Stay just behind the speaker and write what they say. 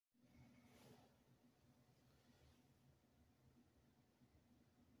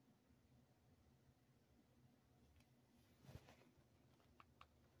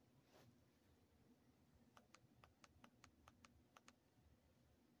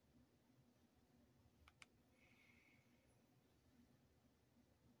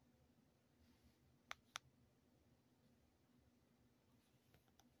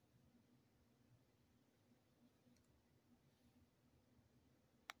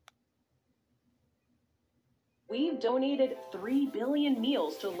We've donated 3 billion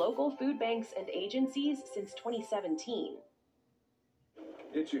meals to local food banks and agencies since 2017.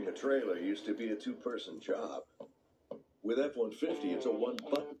 Hitching a trailer used to be a two-person job. With F-150, it's a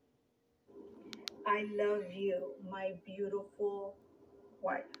one-button. I love you, my beautiful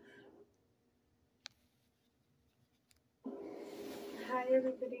wife. Hi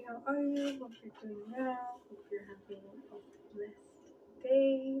everybody, how are you? Hope you're doing well. Hope you're having a blessed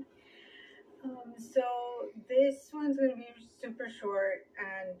day. So this one's going to be super short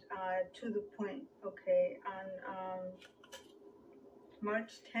and to the point, okay? On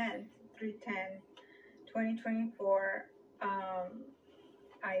March 10th, 3/10/2024,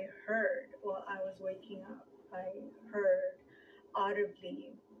 I heard, while I was waking up, I heard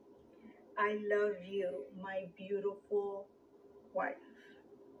audibly, I love you, my beautiful wife.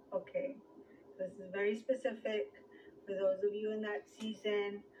 Okay, this is very specific for those of you in that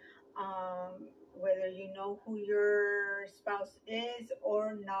season, whether you know who your spouse is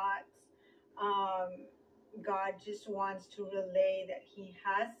or not. God just wants to relay that he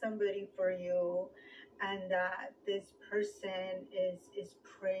has somebody for you, and that this person is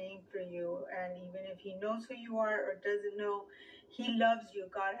praying for you. And even if he knows who you are or doesn't know, he loves you.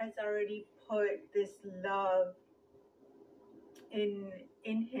 God has already put this love in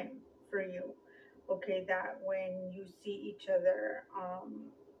him for you. Okay, that when you see each other,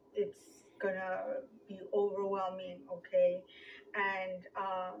 it's gonna be overwhelming. Okay, and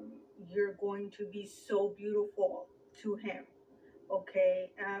you're going to be so beautiful to him.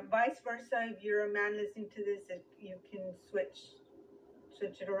 Okay, vice versa. If you're a man listening to this, you can switch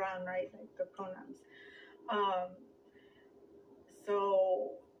it around, right? Like the pronouns.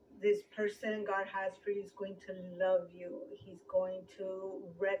 So this person God has for you is going to love you. He's going to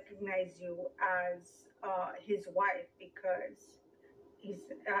recognize you as his wife, because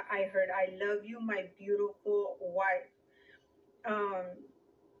I heard, I love you, my beautiful wife.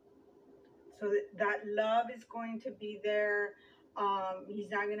 So that love is going to be there.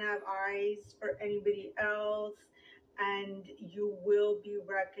 He's not going to have eyes for anybody else, and you will be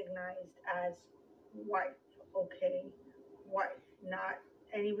recognized as wife. Okay, wife, not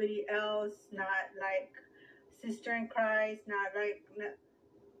anybody else, not like sister in Christ, not like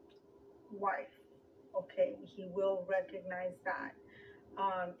wife. Okay, he will recognize that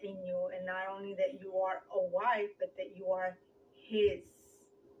in you, and not only that you are a wife, but that you are his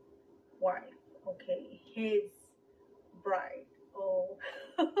wife. Okay, his bride. Oh,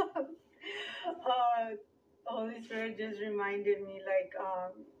 Holy Spirit just reminded me, like,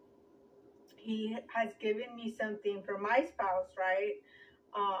 he has given me something for my spouse, right?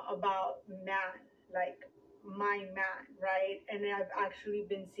 About man, like my man, right? And I've actually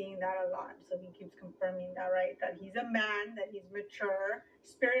been seeing that a lot. So he keeps confirming that, right? That he's a man, that he's mature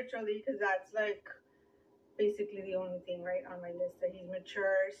spiritually, because that's like basically the only thing right on my list, that he's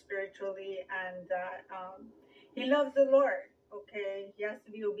mature spiritually, and that he loves the Lord. Okay, he has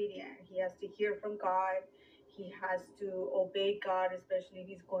to be obedient. He has to hear from God. He has to obey God, especially if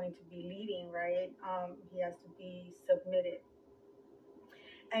he's going to be leading, right? He has to be submitted.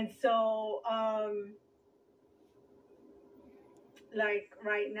 And so, like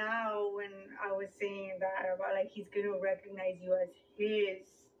right now, when I was saying that about like he's gonna recognize you as his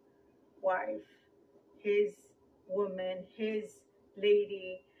wife, his woman, his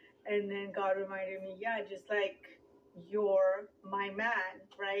lady, and then God reminded me, yeah, just like you're my man,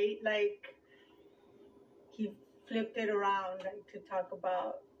 right? Like he flipped it around, like to talk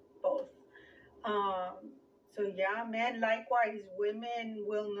about both. So yeah, men likewise, women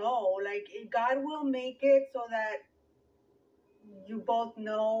will know, like God will make it so that you both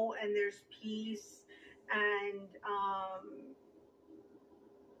know, and there's peace, and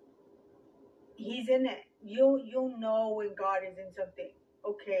he's in it. You know when God is in something.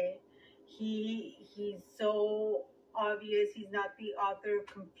 Okay, he's so obvious. He's not the author of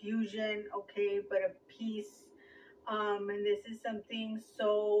confusion, okay, but of peace. And this is something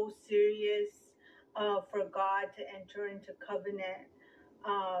so serious for God to enter into covenant.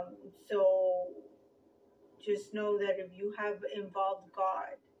 So just know that if you have involved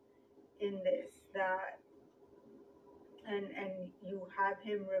God in this, that and you have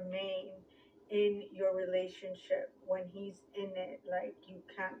him remain in your relationship, when he's in it, like you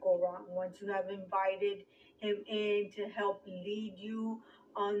can't go wrong. Once you have invited him in to help lead you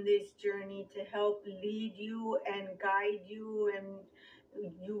on this journey, to help lead you and guide you, and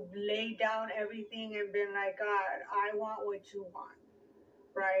you've laid down everything and been like, God, I want what you want,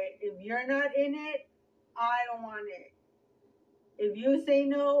 right? If you're not in it, I don't want it. If you say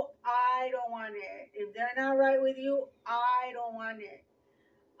no, I don't want it. If they're not right with you, I don't want it.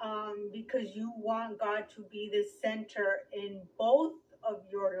 because you want God to be the center in both of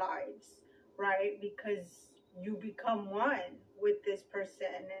your lives, right? Because you become one with this person,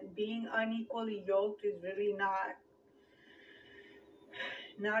 and being unequally yoked is really not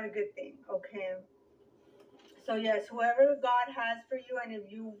a good thing, okay? So yes, whoever God has for you, and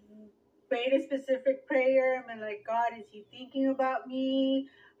if you prayed a specific prayer, I mean, like, God, is he thinking about me?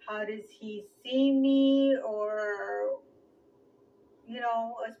 How does he see me? Or, you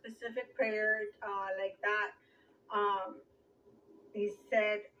know, a specific prayer like that. He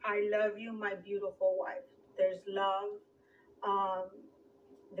said, I love you, my beautiful wife. There's love. Um,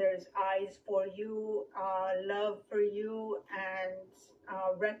 there's eyes for you, love for you,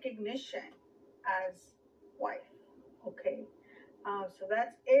 and recognition as wife. Okay. So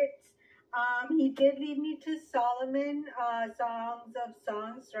that's it. He did lead me to Solomon, Songs of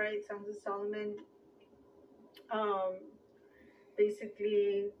Songs, right? Songs of Solomon.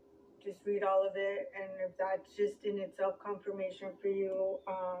 Basically, just read all of it, and if that's just in itself confirmation for you,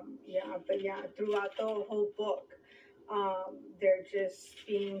 yeah. But yeah, throughout the whole book, they're just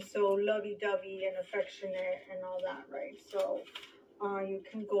being so lovey-dovey and affectionate and all that, right? So, you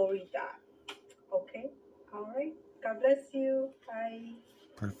can go read that. Okay. All right. God bless you. Bye.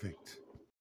 Perfect.